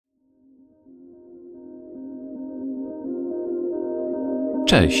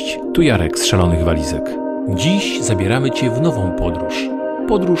Cześć, tu Jarek z Szalonych Walizek. Dziś zabieramy Cię w nową podróż.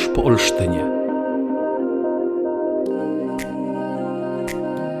 Podróż po Olsztynie.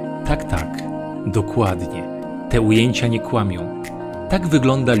 Tak, dokładnie. Te ujęcia nie kłamią. Tak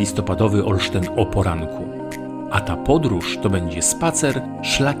wygląda listopadowy Olsztyn o poranku. A ta podróż to będzie spacer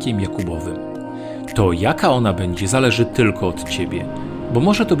Szlakiem Jakubowym. To jaka ona będzie, zależy tylko od Ciebie. Bo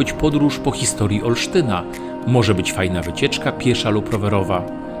może to być podróż po historii Olsztyna, może być fajna wycieczka piesza lub rowerowa,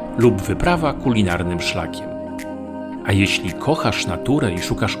 lub wyprawa kulinarnym szlakiem. A jeśli kochasz naturę i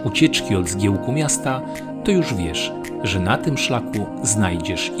szukasz ucieczki od zgiełku miasta, to już wiesz, że na tym szlaku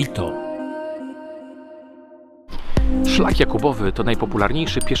znajdziesz i to. Szlak Jakubowy to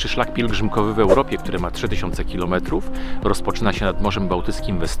najpopularniejszy pieszy szlak pielgrzymkowy w Europie, który ma 3000 km, rozpoczyna się nad Morzem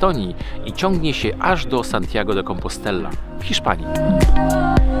Bałtyckim w Estonii i ciągnie się aż do Santiago de Compostela w Hiszpanii.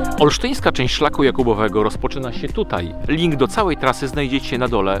 Olsztyńska część Szlaku Jakubowego rozpoczyna się tutaj. Link do całej trasy znajdziecie na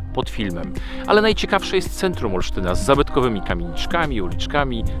dole pod filmem. Ale najciekawsze jest centrum Olsztyna z zabytkowymi kamieniczkami,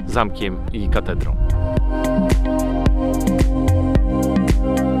 uliczkami, zamkiem i katedrą.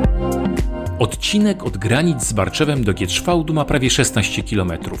 Odcinek od granic z Barczewem do Gietrzwałdu ma prawie 16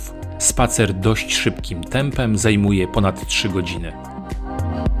 km. Spacer dość szybkim tempem zajmuje ponad 3 godziny.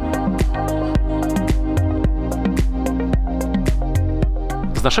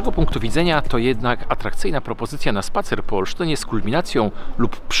 Z naszego punktu widzenia to jednak atrakcyjna propozycja na spacer po Olsztynie z kulminacją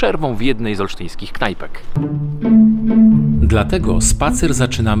lub przerwą w jednej z olsztyńskich knajpek. Dlatego spacer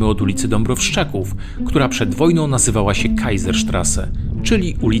zaczynamy od ulicy Dąbrowszczaków, która przed wojną nazywała się Kaiserstraße,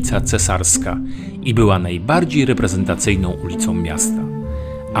 czyli ulica Cesarska i była najbardziej reprezentacyjną ulicą miasta.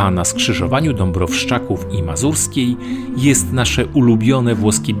 A na skrzyżowaniu Dąbrowszczaków i Mazurskiej jest nasze ulubione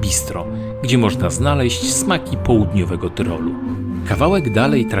włoskie bistro, gdzie można znaleźć smaki południowego Tyrolu. Kawałek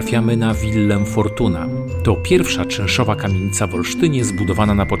dalej trafiamy na Willę Fortuna. To pierwsza czynszowa kamienica w Olsztynie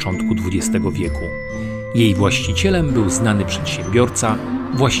zbudowana na początku XX wieku. Jej właścicielem był znany przedsiębiorca,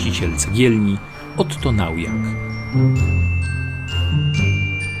 właściciel cegielni Otto Naujak.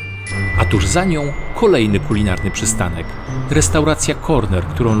 A tuż za nią kolejny kulinarny przystanek. Restauracja Corner,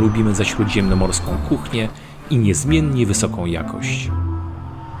 którą lubimy za śródziemnomorską kuchnię i niezmiennie wysoką jakość.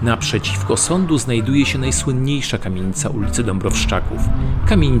 Naprzeciwko sądu znajduje się najsłynniejsza kamienica ulicy Dąbrowszczaków,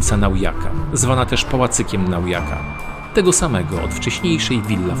 kamienica Naujaka, zwana też Pałacykiem Naujaka, tego samego od wcześniejszej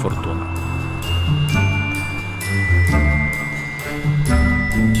Villa Fortuna.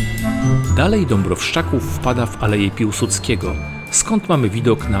 Dalej Dąbrowszczaków wpada w Aleję Piłsudskiego, skąd mamy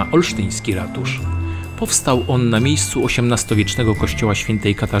widok na olsztyński ratusz. Powstał on na miejscu XVIII-wiecznego kościoła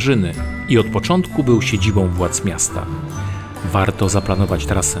świętej Katarzyny i od początku był siedzibą władz miasta. Warto zaplanować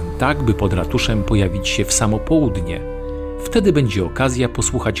trasę tak, by pod ratuszem pojawić się w samo południe. Wtedy będzie okazja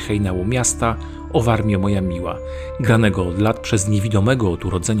posłuchać hejnału miasta O Warmio moja miła, granego od lat przez niewidomego od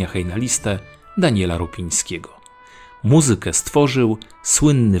urodzenia hejnalistę Daniela Rupińskiego. Muzykę stworzył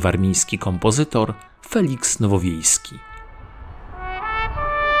słynny warmiński kompozytor Feliks Nowowiejski.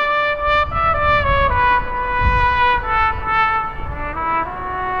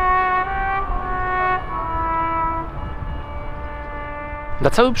 Na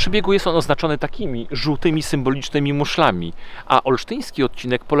całym przebiegu jest on oznaczony takimi żółtymi, symbolicznymi muszlami, a olsztyński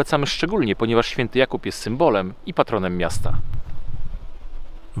odcinek polecamy szczególnie, ponieważ święty Jakub jest symbolem i patronem miasta.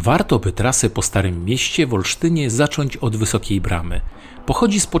 Warto by trasę po Starym Mieście w Olsztynie zacząć od Wysokiej Bramy.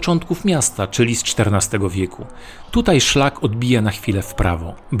 Pochodzi z początków miasta, czyli z XIV wieku. Tutaj szlak odbija na chwilę w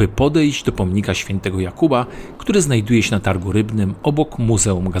prawo, by podejść do pomnika świętego Jakuba, który znajduje się na targu rybnym obok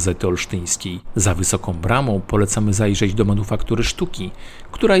Muzeum Gazety Olsztyńskiej. Za Wysoką Bramą polecamy zajrzeć do Manufaktury Sztuki,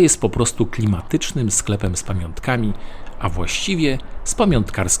 która jest po prostu klimatycznym sklepem z pamiątkami, a właściwie z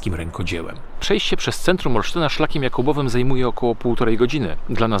pamiątkarskim rękodziełem. Przejście przez centrum Olsztyna Szlakiem Jakubowym zajmuje około 1,5 godziny.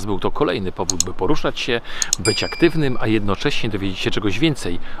 Dla nas był to kolejny powód, by poruszać się, być aktywnym, a jednocześnie dowiedzieć się czegoś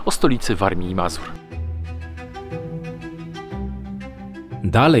więcej o stolicy Warmii i Mazur.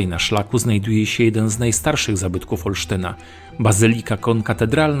 Dalej na szlaku znajduje się jeden z najstarszych zabytków Olsztyna – Bazylika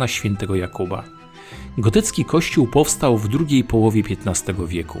konkatedralna świętego Jakuba. Gotycki kościół powstał w drugiej połowie XV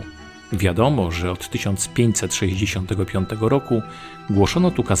wieku. Wiadomo, że od 1565 roku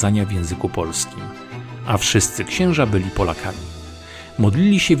głoszono tu kazania w języku polskim, a wszyscy księża byli Polakami.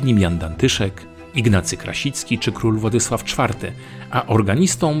 Modlili się w nim Jan Dantyszek, Ignacy Krasicki czy król Władysław IV, a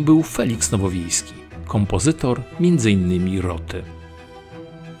organistą był Feliks Nowowiejski, kompozytor m.in. Roty.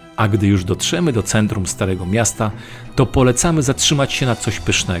 A gdy już dotrzemy do centrum Starego Miasta, to polecamy zatrzymać się na coś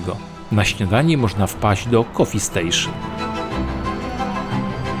pysznego. Na śniadanie można wpaść do Coffee Station.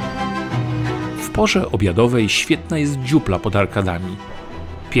 W porze obiadowej świetna jest dziupla pod arkadami,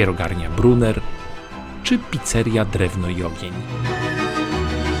 pierogarnia Brunner czy pizzeria Drewno i Ogień.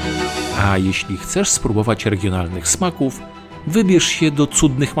 A jeśli chcesz spróbować regionalnych smaków, wybierz się do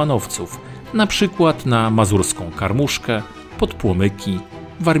cudnych manowców, na przykład na mazurską karmuszkę, podpłomyki,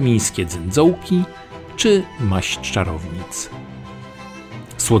 warmińskie dzędzołki czy maść czarownic.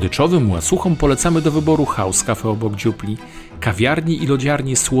 Słodyczowym łasuchom polecamy do wyboru House Cafe obok dziupli, kawiarni i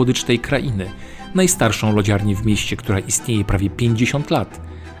lodziarnię Słodycz tej krainy, najstarszą lodziarnię w mieście, która istnieje prawie 50 lat,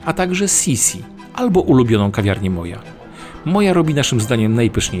 a także Sisi, albo ulubioną kawiarnię Moja. Moja robi naszym zdaniem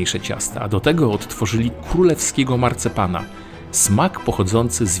najpyszniejsze ciasta, a do tego odtworzyli królewskiego marcepana, smak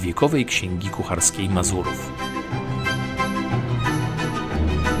pochodzący z wiekowej księgi kucharskiej Mazurów.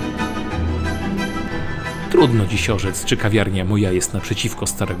 Trudno dziś orzec, czy kawiarnia Moja jest naprzeciwko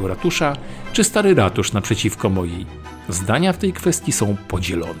Starego Ratusza, czy Stary Ratusz naprzeciwko Mojej. Zdania w tej kwestii są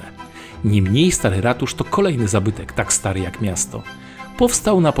podzielone. Niemniej Stary Ratusz to kolejny zabytek, tak stary jak miasto.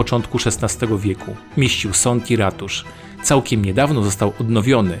 Powstał na początku XVI wieku, mieścił sąd i ratusz. Całkiem niedawno został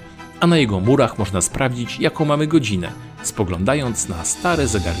odnowiony, a na jego murach można sprawdzić, jaką mamy godzinę, spoglądając na stare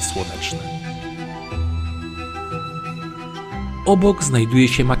zegary słoneczne. Obok znajduje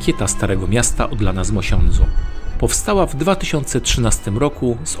się makieta Starego Miasta odlana z mosiądzu. Powstała w 2013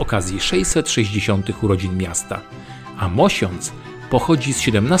 roku z okazji 660. urodzin miasta, a mosiądz pochodzi z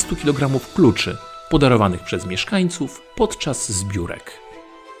 17 kg kluczy podarowanych przez mieszkańców podczas zbiórek.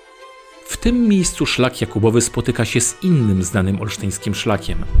 W tym miejscu Szlak Jakubowy spotyka się z innym znanym olsztyńskim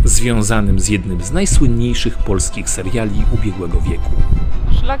szlakiem, związanym z jednym z najsłynniejszych polskich seriali ubiegłego wieku.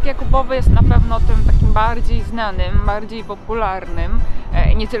 Szlak Jakubowy jest na pewno tym takim bardziej znanym, bardziej popularnym,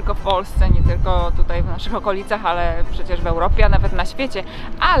 nie tylko w Polsce, nie tylko tutaj w naszych okolicach, ale przecież w Europie, a nawet na świecie,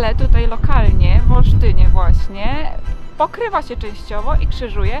 ale tutaj lokalnie, w Olsztynie właśnie, pokrywa się częściowo i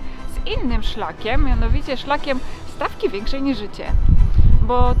krzyżuje z innym szlakiem, mianowicie szlakiem stawki większej niż życie.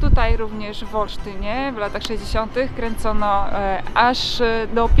 Bo tutaj również w Olsztynie w latach 60. kręcono aż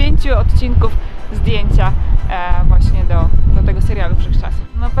do 5 odcinków zdjęcia właśnie do tego serialu Wszechczasów.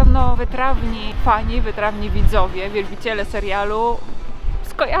 Na pewno wytrawni fani, wytrawni widzowie, wielbiciele serialu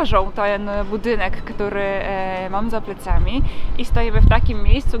skojarzą ten budynek, który mam za plecami i stoimy w takim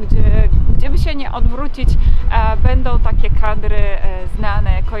miejscu, gdzie by się nie odwrócić, będą takie kadry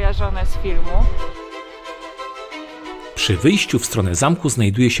znane, kojarzone z filmu. Przy wyjściu w stronę zamku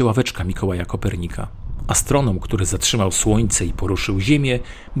znajduje się ławeczka Mikołaja Kopernika. Astronom, który zatrzymał Słońce i poruszył Ziemię,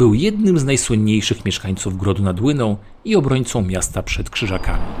 był jednym z najsłynniejszych mieszkańców Grodu nad Łyną i obrońcą miasta przed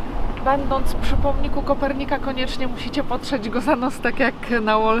krzyżakami. Będąc przy pomniku Kopernika, koniecznie musicie potrzeć go za nos, tak jak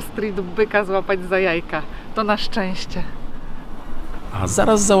na Wall Street byka złapać za jajka. To na szczęście. A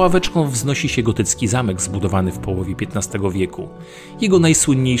zaraz za ławeczką wznosi się gotycki zamek zbudowany w połowie XV wieku. Jego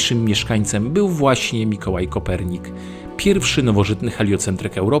najsłynniejszym mieszkańcem był właśnie Mikołaj Kopernik, pierwszy nowożytny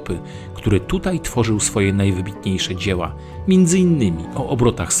heliocentryk Europy, który tutaj tworzył swoje najwybitniejsze dzieła, m.in. o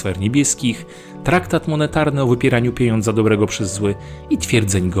obrotach sfer niebieskich, traktat monetarny o wypieraniu pieniądza dobrego przez zły i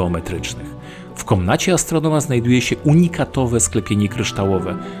twierdzeń geometrycznych. W komnacie astronoma znajduje się unikatowe sklepienie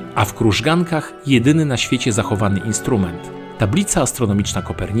kryształowe, a w krużgankach jedyny na świecie zachowany instrument – tablica astronomiczna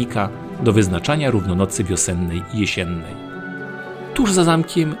Kopernika do wyznaczania równonocy wiosennej i jesiennej. Tuż za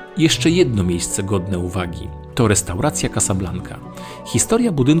zamkiem jeszcze jedno miejsce godne uwagi. To restauracja Casablanca.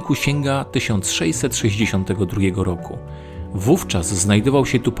 Historia budynku sięga 1662 roku. Wówczas znajdował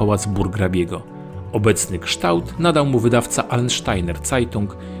się tu pałac burgrabiego. Obecny kształt nadał mu wydawca Allensteiner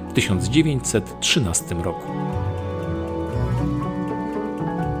Zeitung w 1913 roku.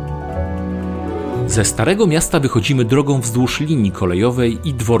 Ze Starego Miasta wychodzimy drogą wzdłuż linii kolejowej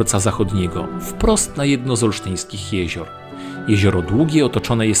i dworca zachodniego, wprost na jedno z olsztyńskich jezior. Jezioro długie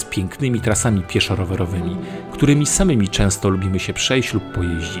otoczone jest pięknymi trasami pieszo-rowerowymi, którymi samymi często lubimy się przejść lub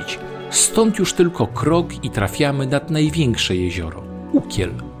pojeździć. Stąd już tylko krok i trafiamy nad największe jezioro –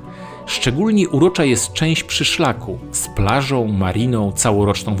 Ukiel. Szczególnie urocza jest część przy szlaku z plażą, mariną,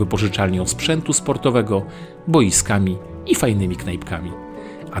 całoroczną wypożyczalnią sprzętu sportowego, boiskami i fajnymi knajpkami.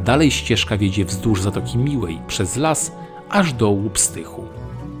 A dalej ścieżka wiedzie wzdłuż Zatoki Miłej, przez las, aż do Łupstychu.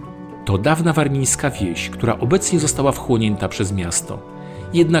 To dawna warmińska wieś, która obecnie została wchłonięta przez miasto.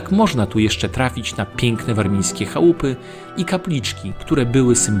 Jednak można tu jeszcze trafić na piękne warmińskie chałupy i kapliczki, które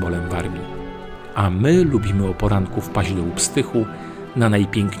były symbolem Warmii. A my lubimy o poranku wpaść do Łupstychu na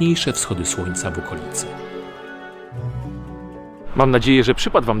najpiękniejsze wschody słońca w okolicy. Mam nadzieję, że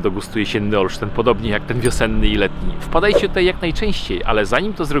przypadł Wam do gustu jesienny Olsztyn, podobnie jak ten wiosenny i letni. Wpadajcie tutaj jak najczęściej, ale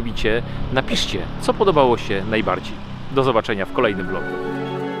zanim to zrobicie, napiszcie, co podobało się najbardziej. Do zobaczenia w kolejnym vlogu.